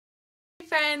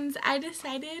friends, I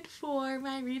decided for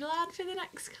my read aloud for the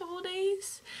next couple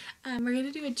days, we're going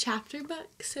to do a chapter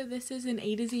book. So this is an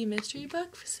A to Z mystery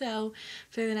book. So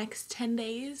for the next 10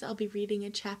 days, I'll be reading a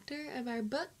chapter of our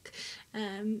book,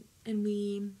 and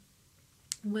we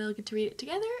will get to read it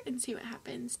together and see what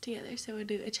happens together. So we'll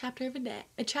do a chapter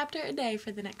a day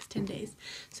for the next 10 days.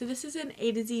 So this is an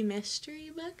A to Z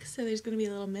mystery book, so there's going to be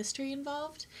a little mystery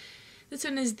involved. This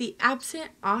one is The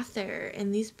Absent Author,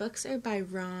 and these books are by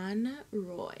Ron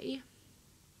Roy.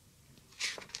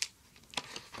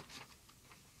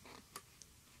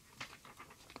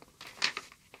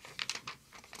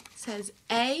 It says,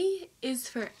 A is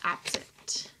for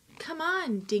absent. Come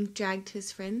on, Dink dragged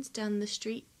his friends down the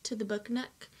street to the book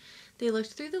nook. They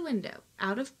looked through the window,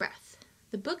 out of breath.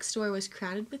 The bookstore was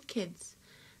crowded with kids.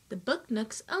 The book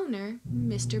nook's owner,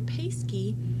 Mr.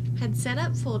 Paskey, had set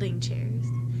up folding chairs.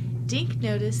 Dink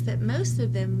noticed that most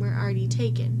of them were already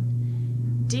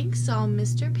taken. Dink saw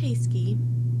Mr. Paskey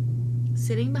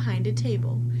sitting behind a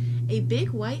table. A big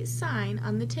white sign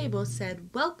on the table said,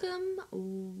 "Welcome,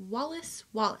 Wallace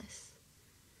Wallace."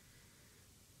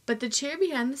 But the chair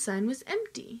behind the sign was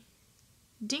empty.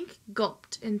 Dink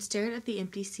gulped and stared at the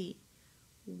empty seat.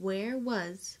 Where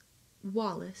was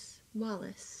Wallace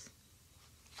Wallace?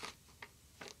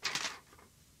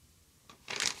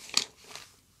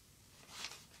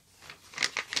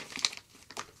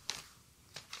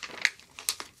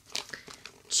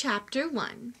 Chapter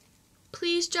 1.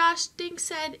 Please, Josh, Dink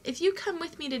said, if you come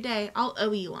with me today, I'll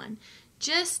owe you one.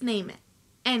 Just name it.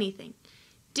 Anything.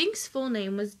 Dink's full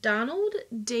name was Donald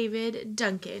David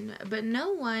Duncan, but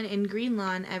no one in Green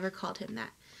Lawn ever called him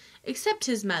that, except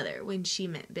his mother when she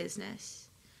meant business.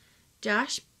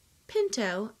 Josh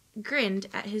Pinto grinned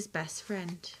at his best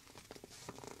friend.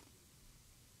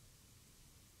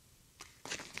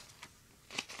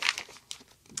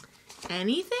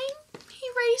 Anything?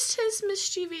 He raised his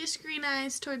mischievous green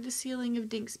eyes toward the ceiling of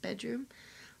Dink's bedroom.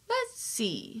 Let's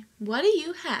see. What do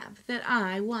you have that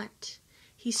I want?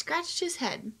 He scratched his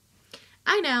head.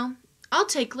 I know. I'll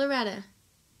take Loretta.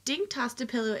 Dink tossed a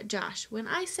pillow at Josh. When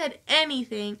I said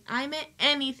anything, I meant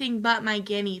anything but my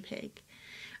guinea pig.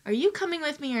 Are you coming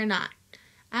with me or not?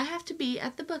 I have to be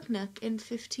at the book nook in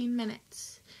 15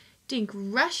 minutes. Dink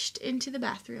rushed into the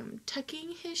bathroom,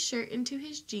 tucking his shirt into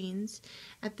his jeans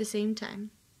at the same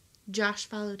time. Josh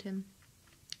followed him.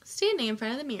 Standing in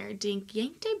front of the mirror, Dink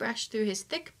yanked a brush through his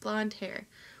thick blonde hair.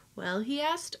 Well, he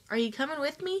asked, are you coming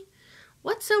with me?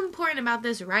 What's so important about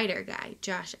this writer guy?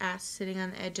 Josh asked, sitting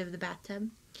on the edge of the bathtub.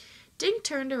 Dink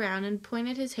turned around and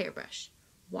pointed his hairbrush.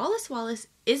 Wallace Wallace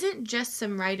isn't just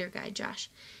some writer guy, Josh.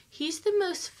 He's the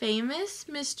most famous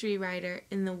mystery writer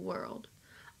in the world.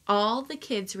 All the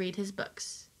kids read his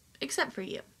books, except for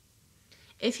you.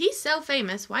 If he's so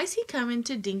famous, why's he coming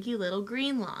to dinky little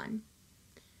Green Lawn?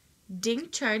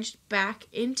 Dink charged back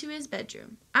into his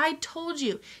bedroom. I told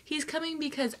you, he's coming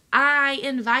because I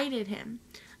invited him.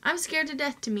 I'm scared to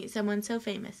death to meet someone so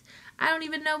famous. I don't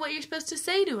even know what you're supposed to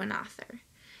say to an author.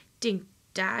 Dink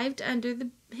dived under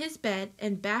his bed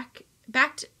and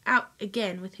backed out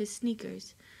again with his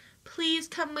sneakers. Please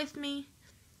come with me.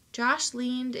 Josh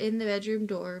leaned in the bedroom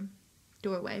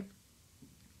doorway.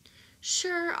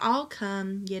 Sure, I'll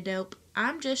come, you dope.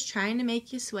 I'm just trying to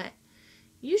make you sweat.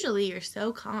 Usually you're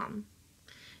so calm.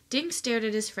 Dink stared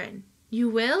at his friend. You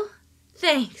will?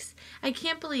 Thanks. I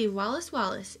can't believe Wallace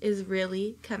Wallace is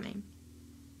really coming.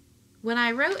 When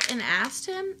I wrote and asked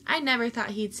him, I never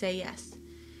thought he'd say yes.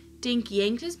 Dink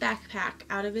yanked his backpack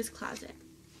out of his closet.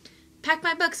 Pack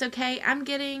my books, okay? I'm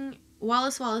getting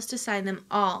Wallace Wallace to sign them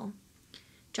all.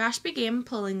 Josh began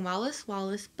pulling Wallace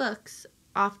Wallace books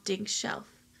off Dink's shelf.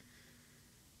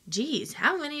 Geez,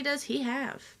 how many does he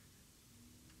have?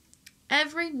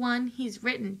 Every one he's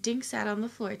written. Dink sat on the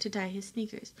floor to tie his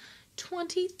sneakers.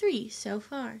 23 so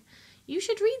far. You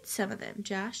should read some of them,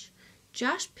 Josh.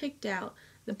 Josh picked out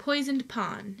The Poisoned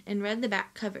Pawn and read the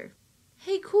back cover.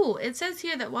 Hey, cool. It says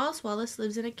here that Wallace Wallace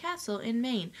lives in a castle in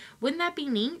Maine. Wouldn't that be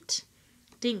neat?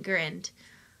 Dink grinned.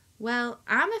 Well,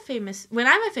 when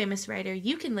I'm a famous writer,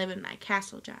 you can live in my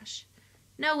castle, Josh.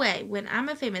 No way. When I'm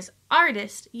a famous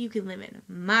artist, you can live in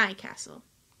my castle.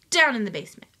 Down in the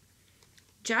basement.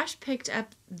 Josh picked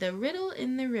up The Riddle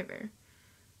in the River.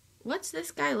 What's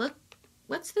this guy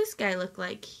look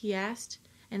like? He asked.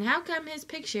 And how come his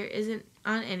picture isn't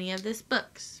on any of these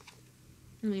books?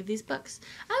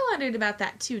 I wondered about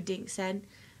that too, Dink said.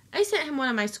 I sent him one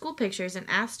of my school pictures and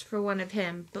asked for one of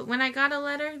him, but when I got a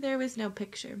letter, there was no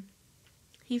picture.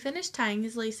 He finished tying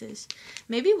his laces.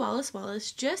 Maybe Wallace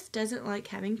Wallace just doesn't like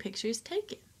having pictures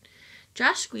taken.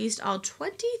 Josh squeezed all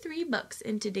 23 books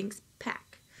into Dink's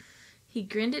pack. He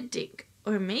grinned at Dink.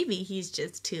 Or maybe he's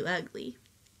just too ugly.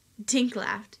 Dink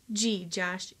laughed. Gee,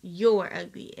 Josh, you're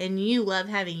ugly, and you love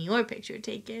having your picture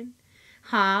taken.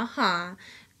 Ha ha.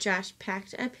 Josh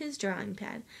packed up his drawing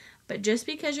pad. But just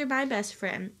because you're my best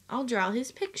friend, I'll draw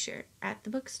his picture at the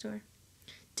bookstore.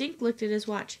 Dink looked at his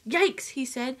watch. Yikes, he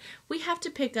said. We have to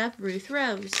pick up Ruth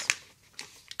Rose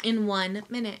in 1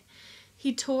 minute.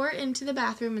 He tore into the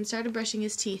bathroom and started brushing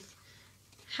his teeth.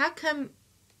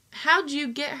 How'd you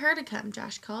get her to come?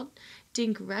 Josh called.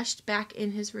 Dink rushed back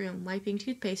in his room, wiping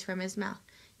toothpaste from his mouth.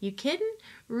 You kiddin'?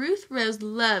 Ruth Rose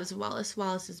loves Wallace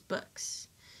Wallace's books.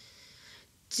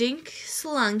 Dink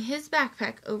slung his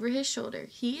backpack over his shoulder.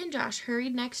 He and Josh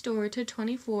hurried next door to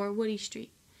 24 Woody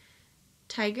Street.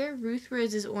 Tiger, Ruth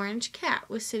Rose's orange cat,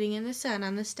 was sitting in the sun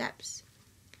on the steps.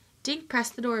 Dink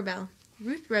pressed the doorbell.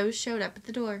 Ruth Rose showed up at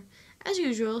the door. As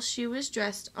usual, she was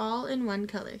dressed all in one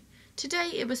color.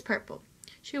 Today it was purple.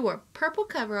 She wore purple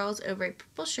coveralls over a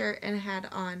purple shirt and had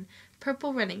on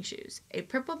purple running shoes. A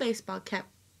purple baseball cap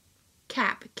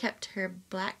kept her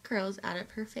black curls out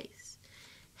of her face.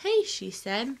 Hey, she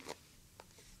said.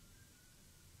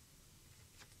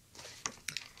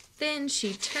 Then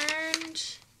she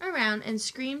turned around and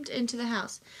screamed into the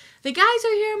house. The guys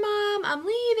are here, Mom! I'm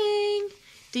leaving!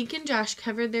 Dink and Josh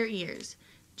covered their ears.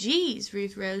 Geez,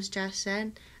 Ruth Rose, Josh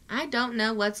said. I don't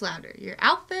know what's louder, your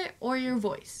outfit or your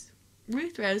voice.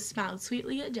 Ruth Rose smiled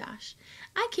sweetly at Josh.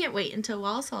 I can't wait until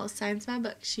Wallace Wallace signs my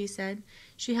book, she said.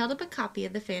 She held up a copy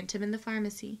of The Phantom in the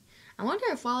Pharmacy. I wonder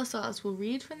if Wallace Wallace will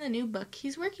read from the new book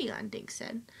he's working on, Dink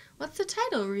said. What's the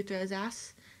title? Ruth Rose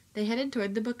asked. They headed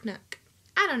toward the book nook.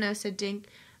 I don't know, said Dink,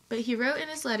 but he wrote in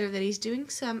his letter that he's doing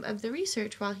some of the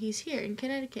research while he's here in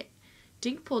Connecticut.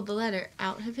 Dink pulled the letter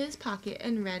out of his pocket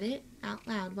and read it out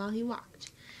loud while he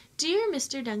walked. Dear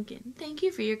Mr. Duncan, thank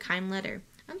you for your kind letter.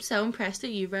 I'm so impressed that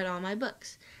you've read all my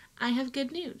books. I have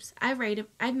good news. I've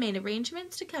made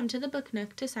arrangements to come to the book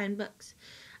nook to sign books.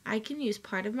 I can use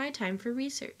part of my time for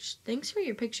research. Thanks for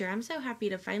your picture. I'm so happy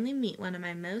to finally meet one of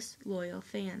my most loyal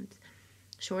fans.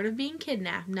 Short of being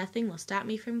kidnapped, nothing will stop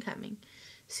me from coming.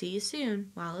 See you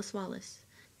soon, Wallace Wallace.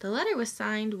 The letter was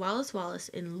signed Wallace Wallace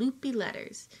in loopy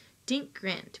letters. Dink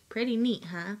grinned. Pretty neat,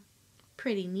 huh?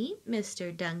 Pretty neat,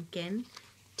 Mr. Duncan,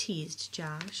 teased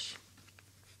Josh.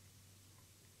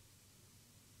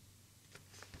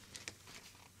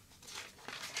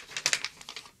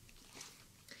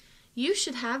 You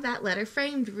should have that letter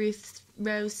framed, Ruth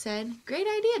Rose said. Great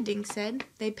idea, Dink said.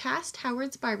 They passed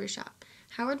Howard's barber shop.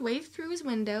 Howard waved through his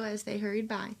window as they hurried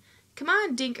by. Come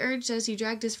on, Dink urged as he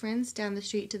dragged his friends down the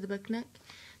street to the book nook.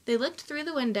 They looked through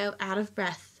the window, out of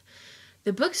breath.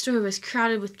 The bookstore was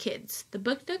crowded with kids. The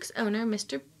book nook's owner,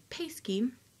 Mr.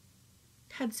 Paskey,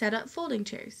 had set up folding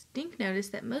chairs. Dink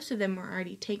noticed that most of them were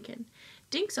already taken.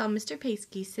 Dink saw Mr.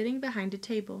 Paskey sitting behind a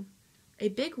table. A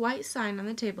big white sign on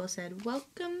the table said,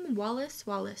 Welcome, Wallace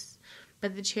Wallace.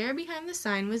 But the chair behind the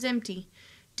sign was empty.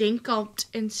 Dink gulped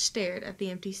and stared at the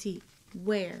empty seat.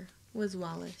 Where was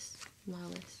Wallace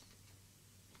Wallace?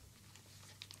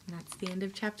 And that's the end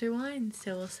of chapter 1,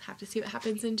 so we'll have to see what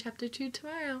happens in chapter 2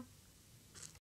 tomorrow.